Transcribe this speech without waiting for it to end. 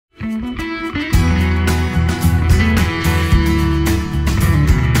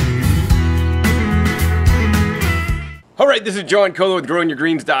Alright, this is John Colo with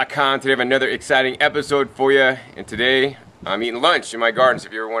GrowingYourGreens.com. Today I have another exciting episode for you. And today I'm eating lunch in my gardens.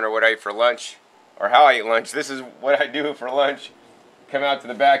 If you ever wonder what I eat for lunch or how I eat lunch, this is what I do for lunch. Come out to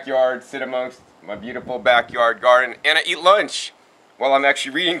the backyard, sit amongst my beautiful backyard garden, and I eat lunch while I'm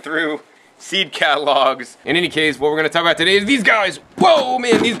actually reading through seed catalogs. In any case, what we're going to talk about today is these guys. Whoa,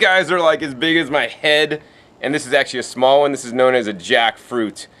 man, these guys are like as big as my head. And this is actually a small one. This is known as a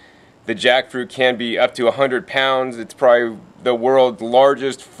jackfruit. The jackfruit can be up to 100 pounds. It's probably the world's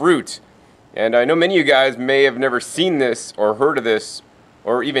largest fruit. And I know many of you guys may have never seen this or heard of this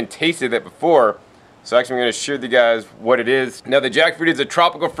or even tasted it before. So actually I'm going to show you guys what it is. Now the jackfruit is a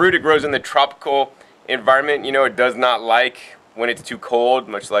tropical fruit. It grows in the tropical environment. You know, it does not like when it's too cold,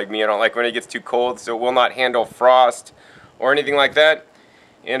 much like me. I don't like when it gets too cold, so it will not handle frost or anything like that.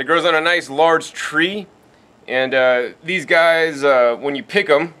 And it grows on a nice large tree. And these guys, when you pick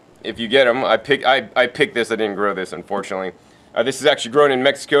them, if you get them, I picked this. I didn't grow this, unfortunately. This is actually grown in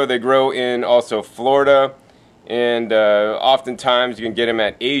Mexico. They grow in also Florida, and oftentimes you can get them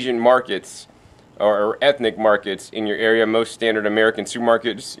at Asian markets or ethnic markets in your area. Most standard American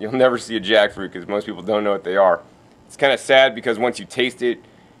supermarkets, you'll never see a jackfruit because most people don't know what they are. It's kind of sad because once you taste it,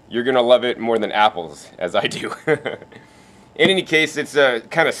 you're gonna love it more than apples, as I do. In any case, it's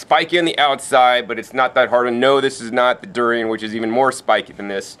kind of spiky on the outside, but it's not that hard to know. This is not the durian, which is even more spiky than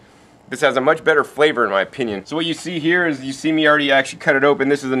this. This has a much better flavor in my opinion. So what you see here is you see me already actually cut it open.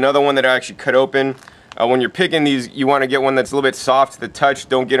 This is another one that I actually cut open. When you're picking these, you want to get one that's a little bit soft to the touch.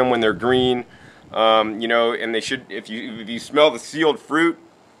 Don't get them when they're green. You know, and they should, if you smell the sealed fruit,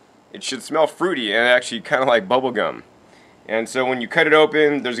 it should smell fruity and actually kind of like bubble gum. And so when you cut it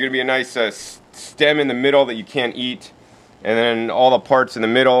open, there's going to be a nice stem in the middle that you can't eat. And then all the parts in the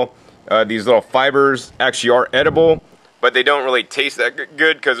middle, these little fibers actually are edible. But they don't really taste that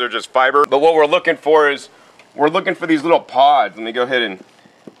good because they're just fiber. But what we're looking for is, we're looking for these little pods. Let me go ahead and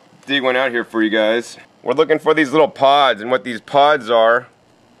dig one out here for you guys. We're looking for these little pods, and what these pods are,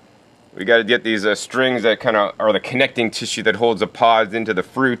 we got to get these strings that kind of are the connecting tissue that holds the pods into the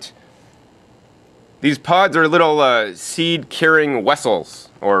fruit. These pods are little seed-carrying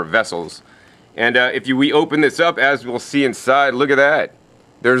vessels, And if we open this up, as we'll see inside, look at that.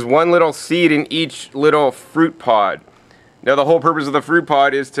 There's one little seed in each little fruit pod. Now the whole purpose of the fruit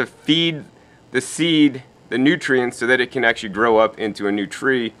pod is to feed the seed the nutrients so that it can actually grow up into a new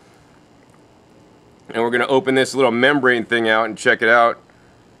tree. And we're going to open this little membrane thing out and check it out.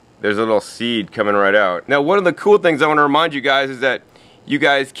 There's a little seed coming right out. Now one of the cool things I want to remind you guys is that you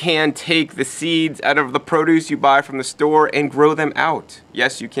guys can take the seeds out of the produce you buy from the store and grow them out.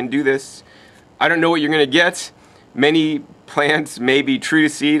 Yes, you can do this. I don't know what you're going to get. Many plants may be true to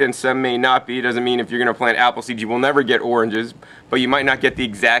seed and some may not be. It doesn't mean if you're going to plant apple seeds you will never get oranges, but you might not get the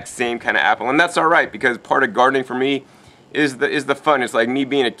exact same kind of apple. And that's alright, because part of gardening for me is the fun. It's like me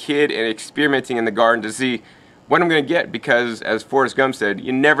being a kid and experimenting in the garden to see what I'm going to get, because as Forrest Gump said,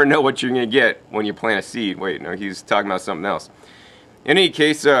 you never know what you're going to get when you plant a seed. Wait, no, he's talking about something else. In any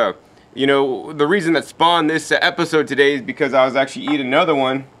case, you know, the reason that spawned this episode today is because I was actually eating another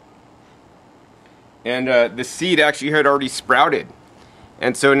one. And the seed actually had already sprouted.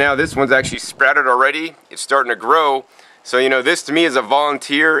 And so now this one's actually sprouted already. It's starting to grow. So, you know, this to me is a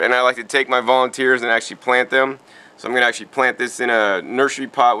volunteer, and I like to take my volunteers and actually plant them. So I'm going to actually plant this in a nursery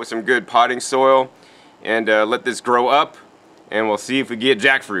pot with some good potting soil and let this grow up, and we'll see if we get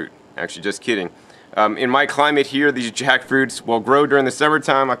jackfruit. Actually, just kidding. In my climate here, these jackfruits will grow during the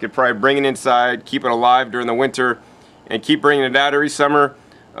summertime. I could probably bring it inside, keep it alive during the winter, and keep bringing it out every summer.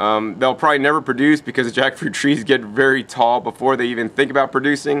 They'll probably never produce because the jackfruit trees get very tall before they even think about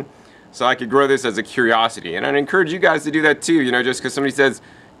producing. So I could grow this as a curiosity, and I'd encourage you guys to do that too. You know, just because somebody says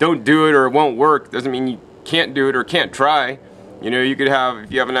don't do it or it won't work doesn't mean you can't do it or can't try. You know, you could have,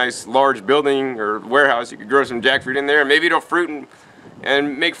 if you have a nice large building or warehouse, you could grow some jackfruit in there, and maybe it'll fruit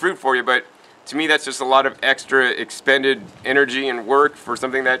and make fruit for you. But to me, that's just a lot of extra expended energy and work for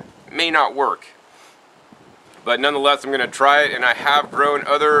something that may not work. But nonetheless, I'm going to try it, and I have grown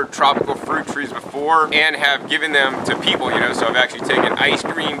other tropical fruit trees before and have given them to people, you know. So I've actually taken ice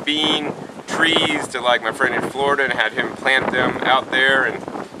cream bean trees to like my friend in Florida and had him plant them out there,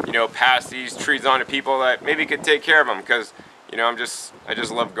 and, you know, pass these trees on to people that maybe could take care of them, because, you know, I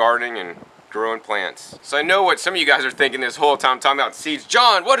just love gardening and growing plants. So I know what some of you guys are thinking this whole time talking about seeds.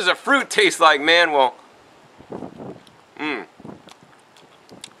 John, what does a fruit taste like, man? Well,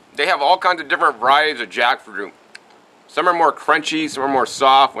 they have all kinds of different varieties of jackfruit. Some are more crunchy, some are more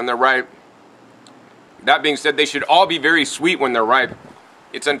soft when they're ripe. That being said, they should all be very sweet when they're ripe.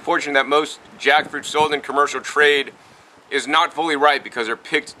 It's unfortunate that most jackfruit sold in commercial trade is not fully ripe because they're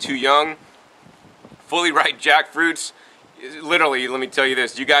picked too young. Fully ripe jackfruits literally, let me tell you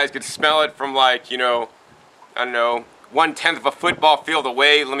this, you guys could smell it from like, you know, I don't know, 1/10 of a football field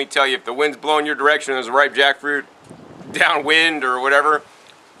away. Let me tell you, if the wind's blowing your direction and there's a ripe jackfruit downwind or whatever,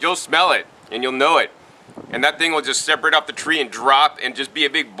 you'll smell it and you'll know it. And that thing will just separate off the tree and drop and just be a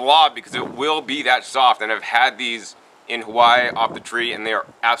big blob because it will be that soft. And I've had these in Hawaii off the tree and they are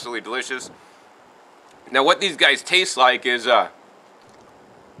absolutely delicious. Now what these guys taste like is, oh,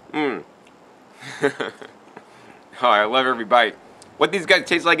 I love every bite. What these guys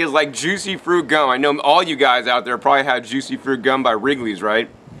taste like is like juicy fruit gum. I know all you guys out there probably had juicy fruit gum by Wrigley's, right?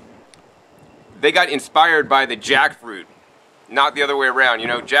 They got inspired by the jackfruit, not the other way around. You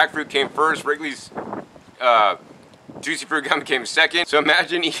know, jackfruit came first, Wrigley's juicy fruit gum came second. So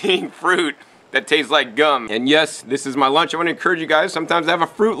imagine eating fruit that tastes like gum. And yes, this is my lunch. I want to encourage you guys sometimes to have a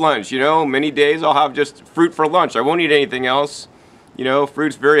fruit lunch. You know, many days I'll have just fruit for lunch. I won't eat anything else. You know,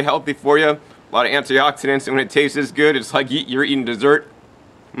 fruit's very healthy for you. A lot of antioxidants, and when it tastes this good, it's like you're eating dessert.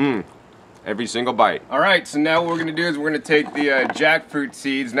 Every single bite. All right, so now what we're gonna do is we're gonna take the jackfruit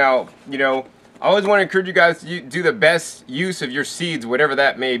seeds. Now, you know, I always want to encourage you guys to do the best use of your seeds, whatever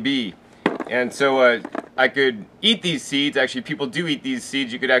that may be. And so I could eat these seeds. Actually, people do eat these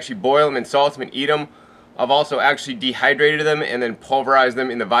seeds. You could actually boil them and salt them and eat them. I've also actually dehydrated them and then pulverized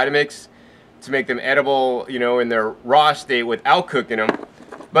them in the Vitamix to make them edible, you know, in their raw state without cooking them.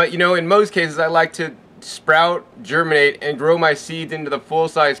 But, you know, in most cases, I like to sprout, germinate, and grow my seeds into the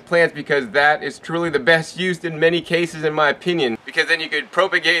full-size plants because that is truly the best use in many cases, in my opinion. Because then you could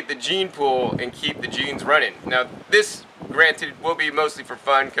propagate the gene pool and keep the genes running. Now, this, granted, will be mostly for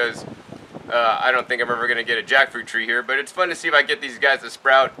fun because I don't think I'm ever going to get a jackfruit tree here, but it's fun to see if I get these guys to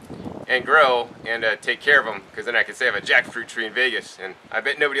sprout and grow and take care of them, because then I can say I have a jackfruit tree in Vegas, and I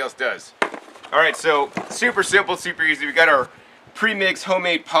bet nobody else does. Alright, so super simple, super easy. We got our pre-mixed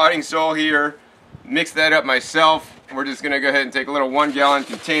homemade potting soil here. Mix that up myself. We're just going to go ahead and take a little 1 gallon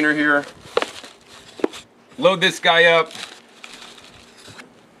container here. Load this guy up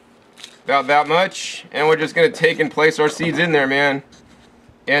about that much, and we're just going to take and place our seeds in there, man.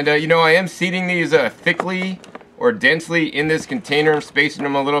 And you know, I am seeding these thickly or densely in this container. I'm spacing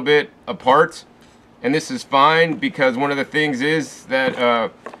them a little bit apart, and this is fine because one of the things is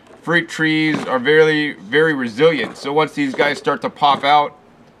that fruit trees are very, very resilient. So once these guys start to pop out,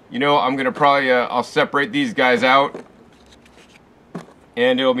 you know, I'm gonna probably I'll separate these guys out,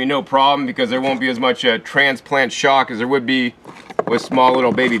 and it'll be no problem because there won't be as much transplant shock as there would be with small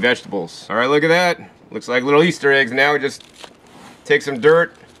little baby vegetables. All right, look at that. Looks like little Easter eggs. Now we just take some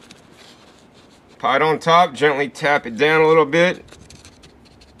dirt, pot on top, gently tap it down a little bit,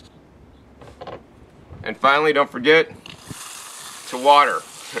 and finally, don't forget to water.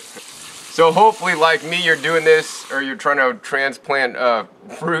 So hopefully, like me, you're doing this, or you're trying to transplant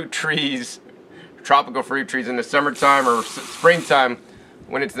fruit trees, tropical fruit trees in the summertime or springtime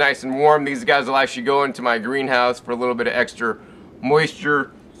when it's nice and warm. These guys will actually go into my greenhouse for a little bit of extra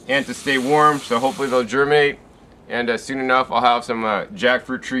moisture and to stay warm. So hopefully they'll germinate, and soon enough I'll have some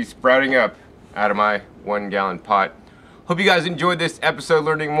jackfruit trees sprouting up out of my 1 gallon pot. Hope you guys enjoyed this episode,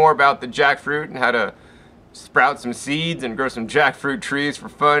 learning more about the jackfruit and how to sprout some seeds and grow some jackfruit trees for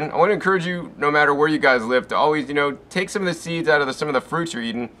fun. I want to encourage you, no matter where you guys live, to always, you know, take some of the seeds out of some of the fruits you're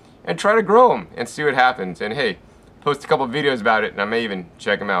eating and try to grow them and see what happens. And hey, post a couple videos about it and I may even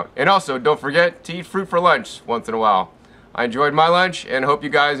check them out. And also, don't forget to eat fruit for lunch once in a while. I enjoyed my lunch and hope you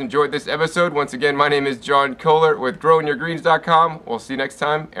guys enjoyed this episode. Once again, my name is John Kohler with growingyourgreens.com. We'll see you next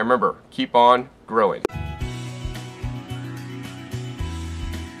time, and remember, keep on growing.